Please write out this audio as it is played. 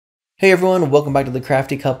Hey everyone, welcome back to The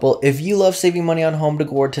Crafty Couple. If you love saving money on home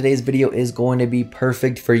decor, today's video is going to be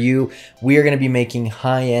perfect for you. We are going to be making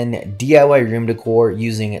high-end DIY room decor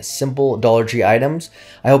using simple Dollar Tree items.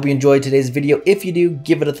 I hope you enjoyed today's video. If you do,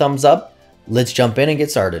 give it a thumbs up. Let's jump in and get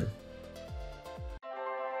started.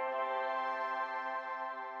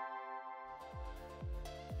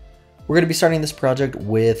 We're going to be starting this project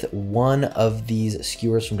with one of these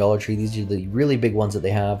skewers from Dollar Tree. These are the really big ones that they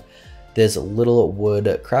have. This little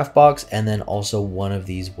wood craft box, and then also one of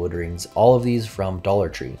these wood rings. All of these from Dollar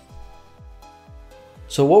Tree.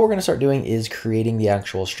 So what we're going to start doing is creating the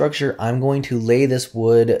actual structure. I'm going to lay this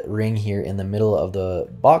wood ring here in the middle of the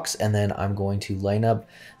box, and then I'm going to line up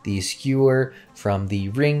the skewer from the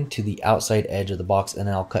ring to the outside edge of the box, and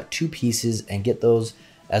then I'll cut two pieces and get those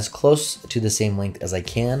as close to the same length as I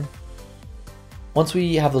can. Once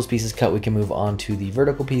we have those pieces cut, we can move on to the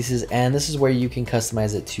vertical pieces, and this is where you can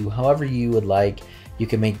customize it to however you would like. You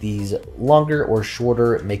can make these longer or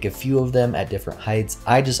shorter, make a few of them at different heights.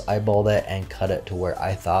 I just eyeballed it and cut it to where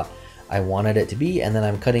I thought I wanted it to be, and then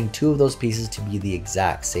I'm cutting two of those pieces to be the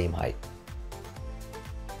exact same height.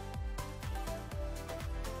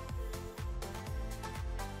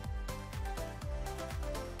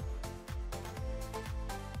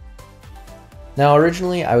 Now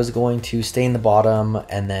originally I was going to stain the bottom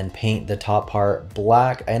and then paint the top part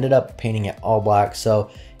black. I ended up painting it all black, so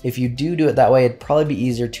if you do it that way, it'd probably be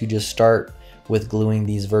easier to just start with gluing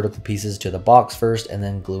these vertical pieces to the box first and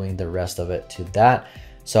then gluing the rest of it to that.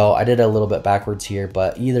 So I did it a little bit backwards here,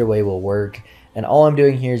 but either way will work. And all I'm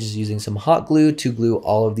doing here is just using some hot glue to glue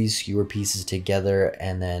all of these skewer pieces together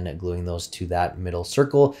and then gluing those to that middle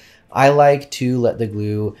circle. I like to let the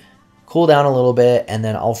glue cool down a little bit, and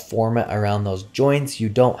then I'll form it around those joints. You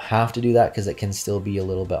don't have to do that because it can still be a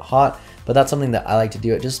little bit hot, but that's something that I like to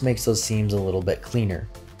do. It just makes those seams a little bit cleaner.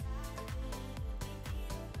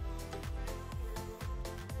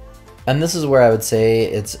 And this is where I would say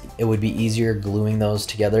it would be easier gluing those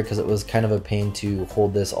together, because it was kind of a pain to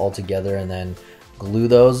hold this all together and then glue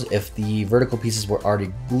those. If the vertical pieces were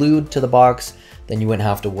already glued to the box, then you wouldn't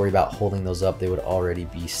have to worry about holding those up. They would already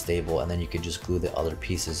be stable, and then you could just glue the other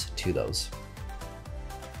pieces to those.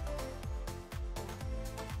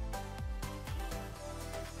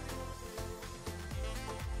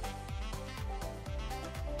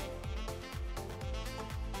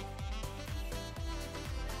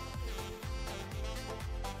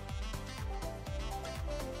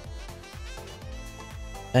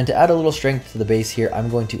 And to add a little strength to the base here, I'm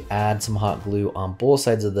going to add some hot glue on both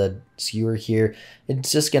sides of the skewer here. It's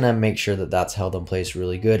just going to make sure that that's held in place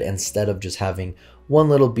really good. Instead of just having one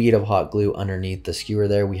little bead of hot glue underneath the skewer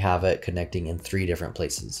there, we have it connecting in 3 different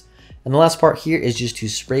places. And the last part here is just to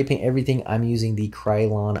spray paint everything. I'm using the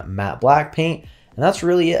Krylon matte black paint, and that's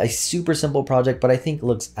really it. A super simple project, but I think it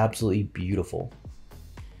looks absolutely beautiful.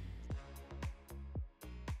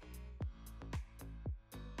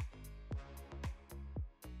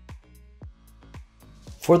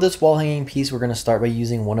 For this wall hanging piece, we're going to start by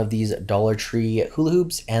using one of these Dollar Tree hula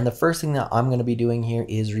hoops, and the first thing that I'm going to be doing here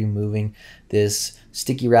is removing this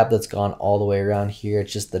sticky wrap that's gone all the way around here.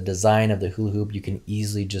 It's just the design of the hula hoop. You can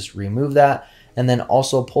easily just remove that, and then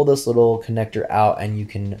also pull this little connector out, and you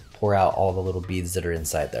can pour out all the little beads that are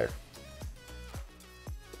inside there.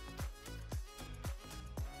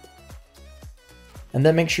 And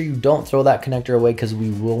then make sure you don't throw that connector away, because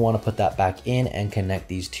we will want to put that back in and connect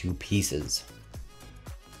these two pieces.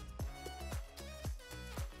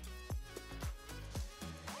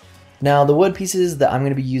 Now the wood pieces that I'm going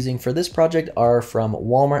to be using for this project are from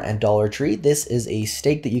Walmart and Dollar Tree. This is a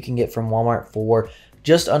stake that you can get from Walmart for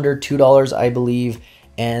just under $2, I believe.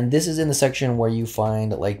 And this is in the section where you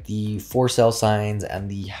find like the for sale signs and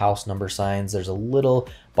the house number signs. There's a little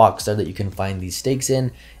box there that you can find these stakes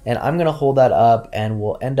in. And I'm going to hold that up, and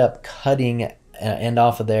we'll end up cutting an end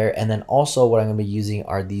off of there. And then also what I'm going to be using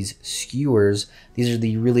are these skewers. These are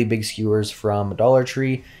the really big skewers from Dollar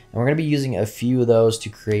Tree. And we're going to be using a few of those to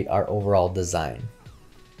create our overall design.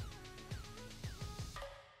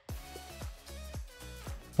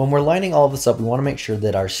 When we're lining all of this up, we want to make sure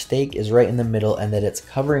that our stake is right in the middle and that it's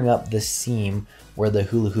covering up the seam where the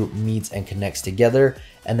hula hoop meets and connects together.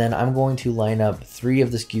 And then I'm going to line up 3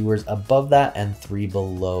 of the skewers above that and 3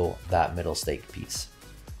 below that middle stake piece.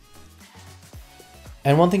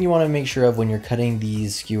 And one thing you want to make sure of when you're cutting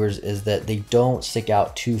these skewers is that they don't stick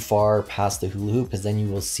out too far past the hula hoop, because then you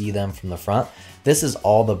will see them from the front. This is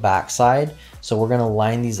all the back side, so we're going to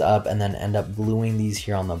line these up and then end up gluing these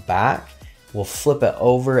here on the back. We'll flip it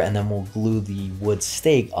over, and then we'll glue the wood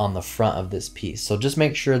stake on the front of this piece. So just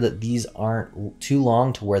make sure that these aren't too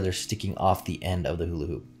long to where they're sticking off the end of the hula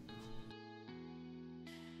hoop.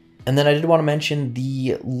 And then I did want to mention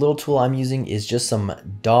the little tool I'm using is just some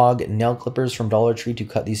dog nail clippers from Dollar Tree to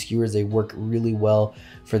cut these skewers. They work really well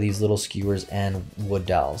for these little skewers and wood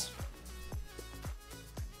dowels.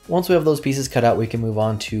 Once we have those pieces cut out, we can move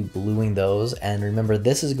on to gluing those. And remember,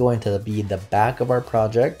 this is going to be the back of our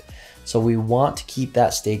project. So we want to keep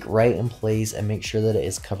that stake right in place and make sure that it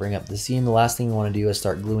is covering up the seam. The last thing we want to do is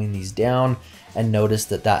start gluing these down and notice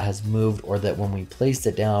that that has moved, or that when we placed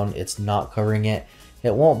it down, it's not covering it.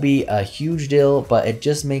 It won't be a huge deal, but it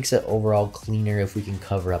just makes it overall cleaner if we can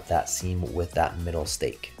cover up that seam with that middle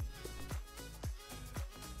stake.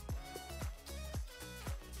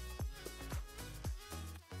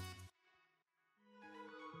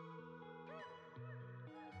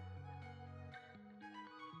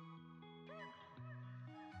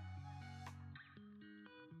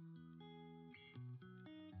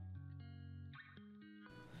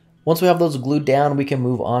 Once we have those glued down, we can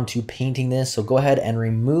move on to painting this. So go ahead and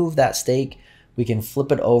remove that stake. We can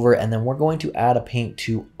flip it over, and then we're going to add a paint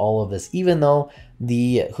to all of this. Even though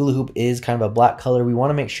the hula hoop is kind of a black color, we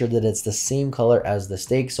want to make sure that it's the same color as the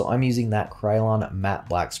stake. So I'm using that Krylon matte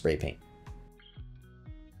black spray paint.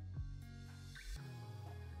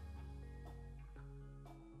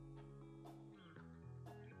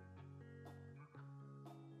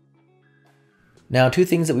 Now, two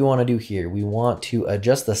things that we want to do here. We want to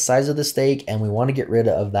adjust the size of the stake, and we want to get rid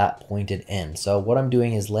of that pointed end. So what I'm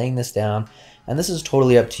doing is laying this down, and this is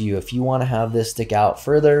totally up to you. If you want to have this stick out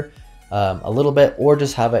further a little bit, or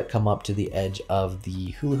just have it come up to the edge of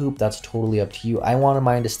the hula hoop, that's totally up to you. I wanted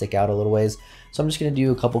mine to stick out a little ways. So I'm just going to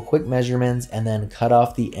do a couple quick measurements and then cut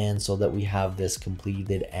off the end so that we have this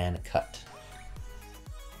completed and cut.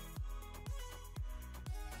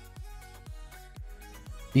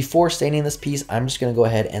 Before staining this piece, I'm just going to go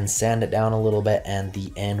ahead and sand it down a little bit, and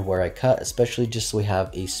the end where I cut, especially just so we have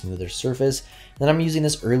a smoother surface. Then I'm using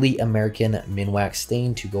this early American Minwax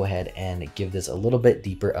stain to go ahead and give this a little bit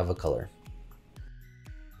deeper of a color.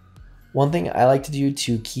 One thing I like to do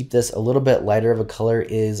to keep this a little bit lighter of a color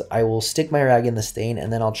is I will stick my rag in the stain,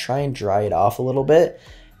 and then I'll try and dry it off a little bit.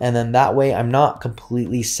 And then that way I'm not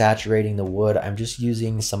completely saturating the wood. I'm just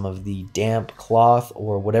using some of the damp cloth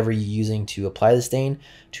or whatever you're using to apply the stain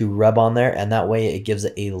to rub on there. And that way it gives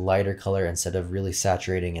it a lighter color instead of really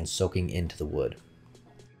saturating and soaking into the wood.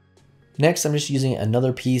 Next, I'm just using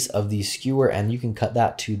another piece of the skewer, and you can cut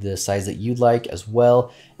that to the size that you'd like as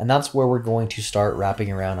well. And that's where we're going to start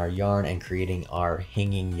wrapping around our yarn and creating our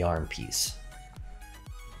hanging yarn piece.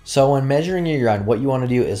 So when measuring your yarn, what you want to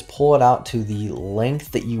do is pull it out to the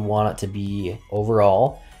length that you want it to be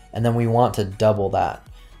overall, and then we want to double that,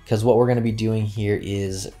 because what we're going to be doing here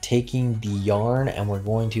is taking the yarn and we're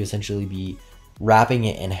going to essentially be wrapping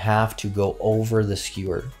it in half to go over the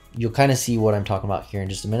skewer. You'll kind of see what I'm talking about here in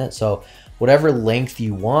just a minute. So whatever length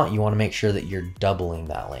you want to make sure that you're doubling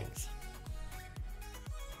that length.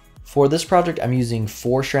 For this project, I'm using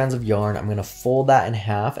 4 strands of yarn. I'm going to fold that in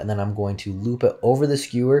half, and then I'm going to loop it over the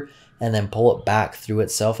skewer and then pull it back through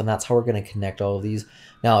itself. And that's how we're going to connect all of these.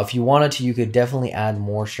 Now, if you wanted to, you could definitely add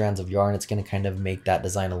more strands of yarn. It's going to kind of make that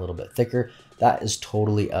design a little bit thicker. That is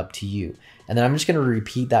totally up to you. And then I'm just going to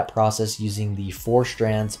repeat that process using the 4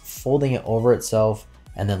 strands, folding it over itself,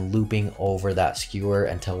 and then looping over that skewer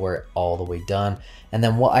until we're all the way done. And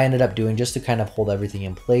then what I ended up doing, just to kind of hold everything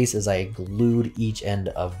in place, is I glued each end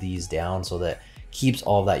of these down so that it keeps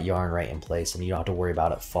all of that yarn right in place and you don't have to worry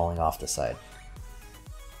about it falling off the side.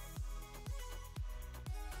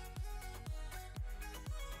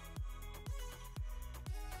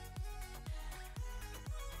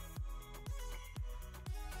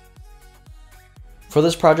 For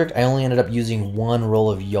this project, I only ended up using 1 roll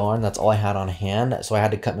of yarn. That's all I had on hand. So I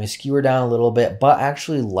had to cut my skewer down a little bit, but I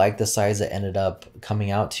actually like the size it ended up coming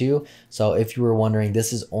out to. So if you were wondering,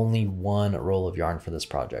 this is only 1 roll of yarn for this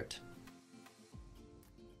project.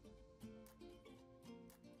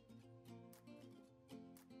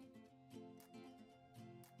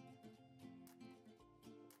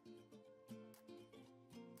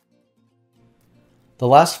 The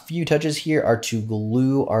last few touches here are to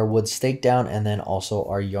glue our wood stake down and then also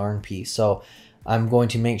our yarn piece. So I'm going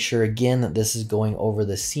to make sure again that this is going over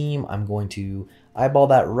the seam. I'm going to eyeball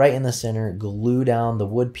that right in the center, glue down the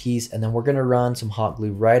wood piece, and then we're going to run some hot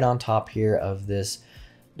glue right on top here of this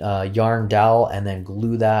yarn dowel and then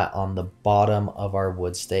glue that on the bottom of our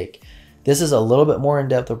wood stake. This is a little bit more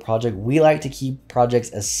in-depth of project. We like to keep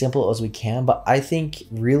projects as simple as we can, but I think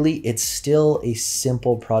really it's still a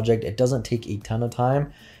simple project. It doesn't take a ton of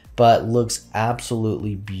time, but looks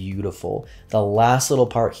absolutely beautiful. The last little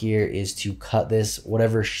part here is to cut this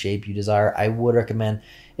whatever shape you desire. I would recommend,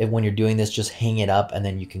 if when you're doing this, just hang it up and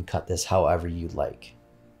then you can cut this however you'd like.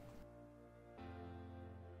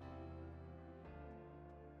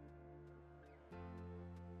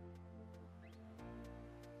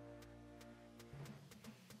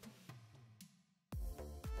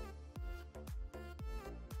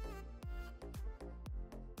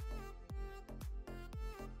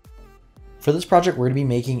 For this project, we're going to be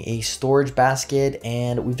making a storage basket,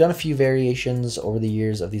 and we've done a few variations over the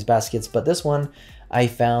years of these baskets, but this one, I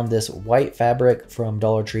found this white fabric from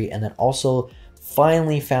Dollar Tree, and then also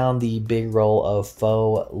finally found the big roll of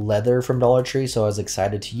faux leather from Dollar Tree, so I was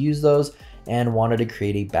excited to use those and wanted to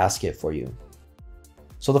create a basket for you.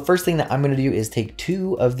 So the first thing that I'm going to do is take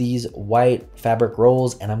 2 of these white fabric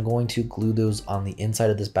rolls, and I'm going to glue those on the inside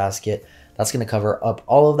of this basket. That's going to cover up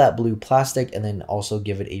all of that blue plastic and then also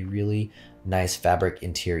give it a really nice fabric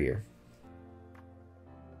interior.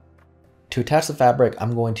 To attach the fabric,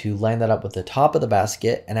 I'm going to line that up with the top of the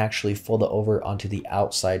basket and actually fold it over onto the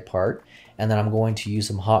outside part. And then I'm going to use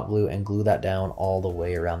some hot glue and glue that down all the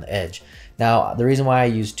way around the edge. Now, the reason why I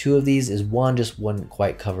use 2 of these is one just wouldn't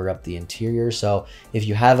quite cover up the interior. So if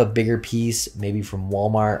you have a bigger piece, maybe from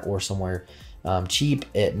Walmart or somewhere cheap,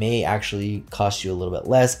 it may actually cost you a little bit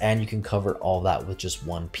less, and you can cover all that with just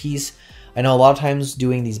one piece. I know a lot of times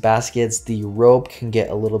doing these baskets, the rope can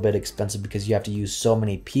get a little bit expensive because you have to use so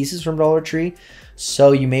many pieces from Dollar Tree.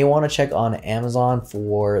 So you may want to check on Amazon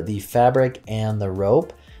for the fabric and the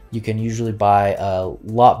rope. You can usually buy a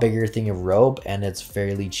lot bigger thing of rope, and it's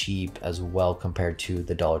fairly cheap as well compared to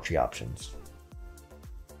the Dollar Tree options.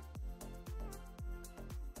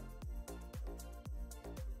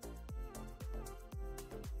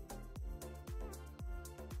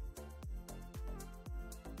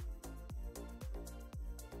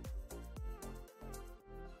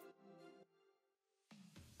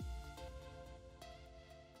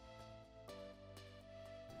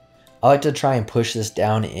 I like to try and push this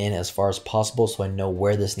down in as far as possible so I know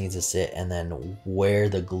where this needs to sit and then where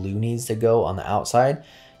the glue needs to go on the outside.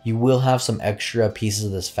 You will have some extra pieces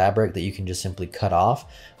of this fabric that you can just simply cut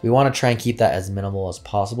off. We want to try and keep that as minimal as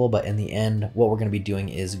possible, but in the end, what we're going to be doing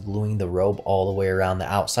is gluing the rope all the way around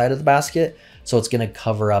the outside of the basket, so it's going to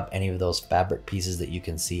cover up any of those fabric pieces that you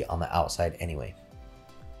can see on the outside anyway.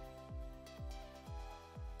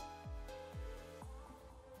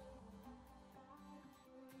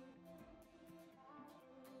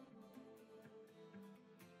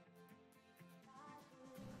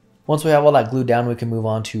 Once we have all that glued down, we can move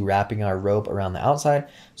on to wrapping our rope around the outside.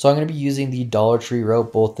 So I'm going to be using the Dollar Tree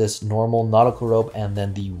rope, both this normal nautical rope and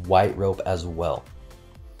then the white rope as well.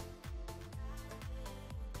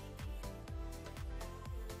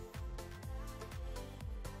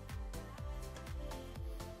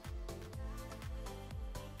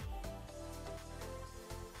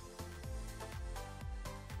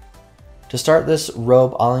 To start this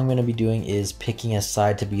rope, all I'm going to be doing is picking a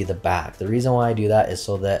side to be the back. The reason why I do that is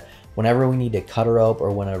so that whenever we need to cut a rope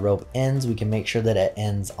or when a rope ends, we can make sure that it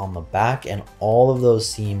ends on the back and all of those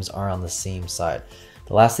seams are on the same side.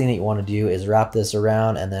 The last thing that you want to do is wrap this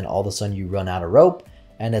around and then all of a sudden you run out of rope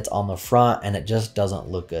and it's on the front and it just doesn't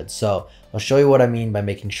look good. So I'll show you what I mean by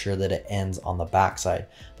making sure that it ends on the back side.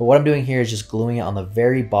 But what I'm doing here is just gluing it on the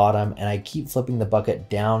very bottom, and I keep flipping the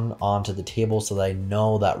bucket down onto the table so that I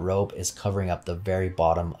know that rope is covering up the very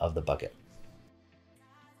bottom of the bucket.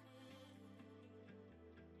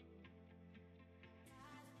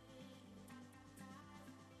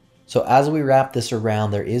 So as we wrap this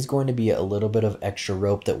around, there is going to be a little bit of extra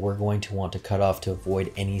rope that we're going to want to cut off to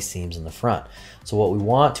avoid any seams in the front. So what we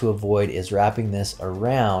want to avoid is wrapping this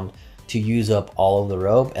around to use up all of the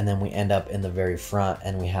rope, and then we end up in the very front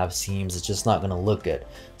and we have seams. It's just not going to look good.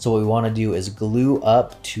 So what we want to do is glue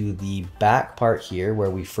up to the back part here where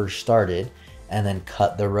we first started, and then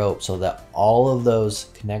cut the rope so that all of those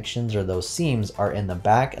connections or those seams are in the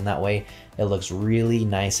back, and that way it looks really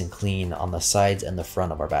nice and clean on the sides and the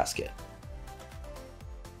front of our basket.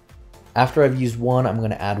 After I've used one, I'm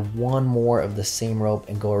going to add one more of the same rope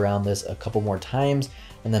and go around this a couple more times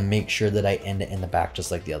and then make sure that I end it in the back just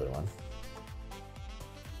like the other one.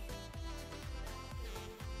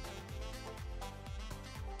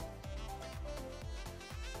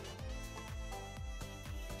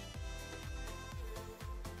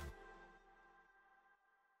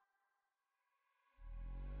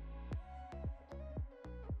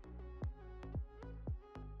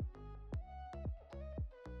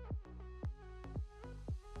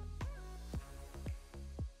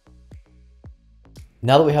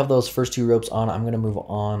 Now that we have those first 2 ropes on, I'm going to move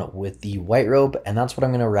on with the white rope, and that's what I'm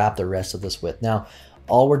going to wrap the rest of this with. Now,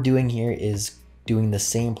 all we're doing here is doing the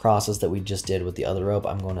same process that we just did with the other rope.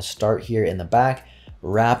 I'm going to start here in the back,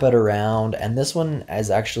 wrap it around, and this one is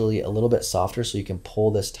actually a little bit softer, so you can pull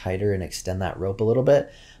this tighter and extend that rope a little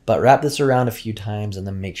bit. But wrap this around a few times and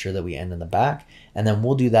then make sure that we end in the back, and then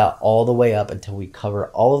we'll do that all the way up until we cover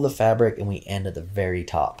all of the fabric and we end at the very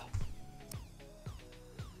top.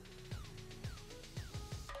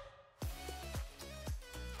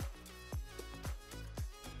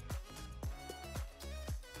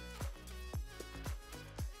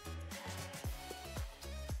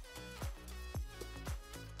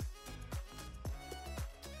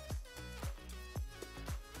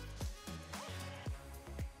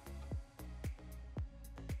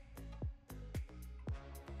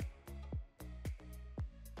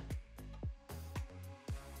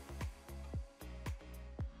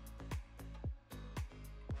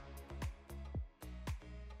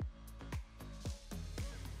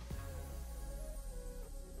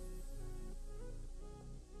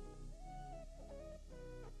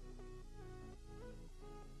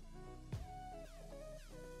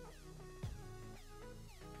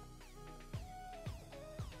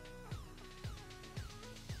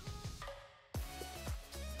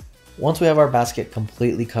 Once we have our basket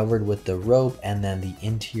completely covered with the rope and then the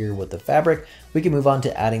interior with the fabric, we can move on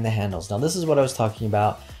to adding the handles. Now this is what I was talking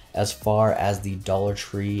about as far as the Dollar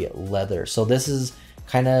Tree leather. So this is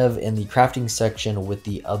kind of in the crafting section with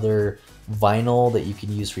the other vinyl that you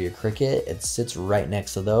can use for your Cricut. It sits right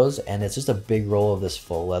next to those, and it's just a big roll of this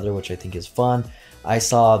faux leather, which I think is fun. I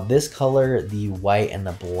saw this color, the white and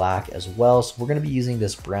the black as well, so we're going to be using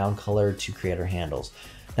this brown color to create our handles.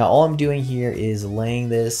 Now all I'm doing here is laying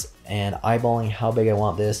this and eyeballing how big I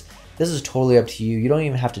want this. This is totally up to you. You don't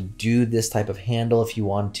even have to do this type of handle if you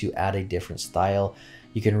want to add a different style.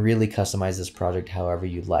 You can really customize this project however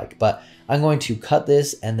you'd like. But I'm going to cut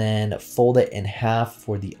this and then fold it in half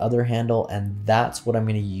for the other handle, and that's what I'm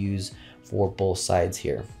going to use for both sides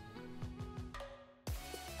here.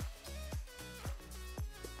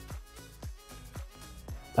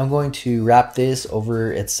 I'm going to wrap this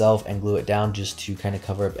over itself and glue it down just to kind of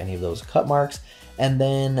cover up any of those cut marks. And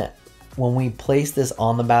then when we place this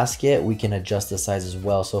on the basket, we can adjust the size as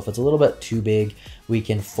well. So if it's a little bit too big, we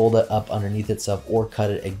can fold it up underneath itself or cut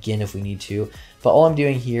it again if we need to. But all I'm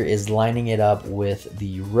doing here is lining it up with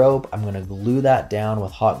the rope. I'm going to glue that down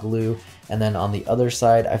with hot glue. And then on the other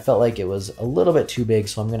side, I felt like it was a little bit too big,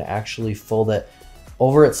 so I'm going to actually fold it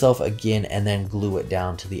over itself again and then glue it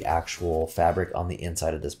down to the actual fabric on the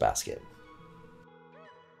inside of this basket.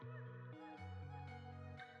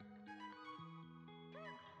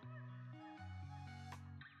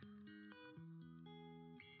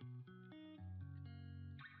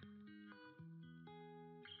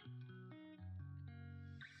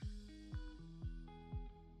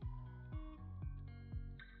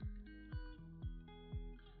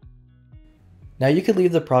 Now you could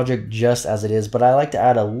leave the project just as it is, but I like to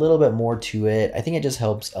add a little bit more to it. I think it just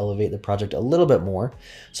helps elevate the project a little bit more.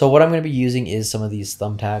 So what I'm going to be using is some of these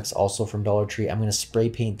thumbtacks, also from Dollar Tree. I'm going to spray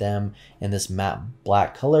paint them in this matte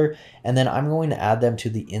black color, and then I'm going to add them to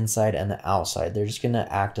the inside and the outside. They're just going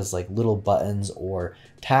to act as like little buttons or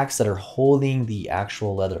tacks that are holding the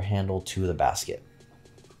actual leather handle to the basket.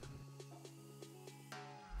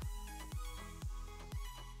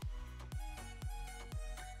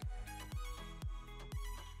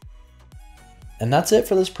 And that's it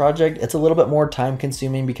for this project. It's a little bit more time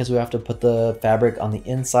consuming because we have to put the fabric on the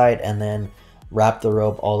inside and then wrap the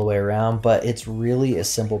rope all the way around, but it's really a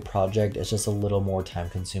simple project. It's just a little more time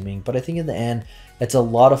consuming, but I think in the end, it's a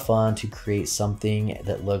lot of fun to create something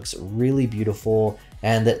that looks really beautiful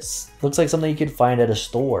and that looks like something you could find at a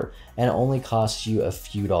store and it only costs you a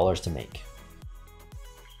few dollars to make.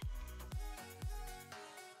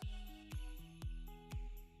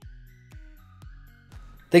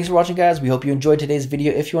 Thanks for watching, guys. We hope you enjoyed today's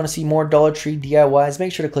video. If you want to see more Dollar Tree DIYs,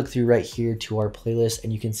 make sure to click through right here to our playlist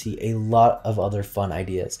and you can see a lot of other fun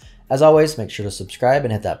ideas. As always, make sure to subscribe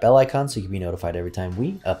and hit that bell icon so you can be notified every time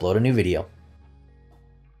we upload a new video.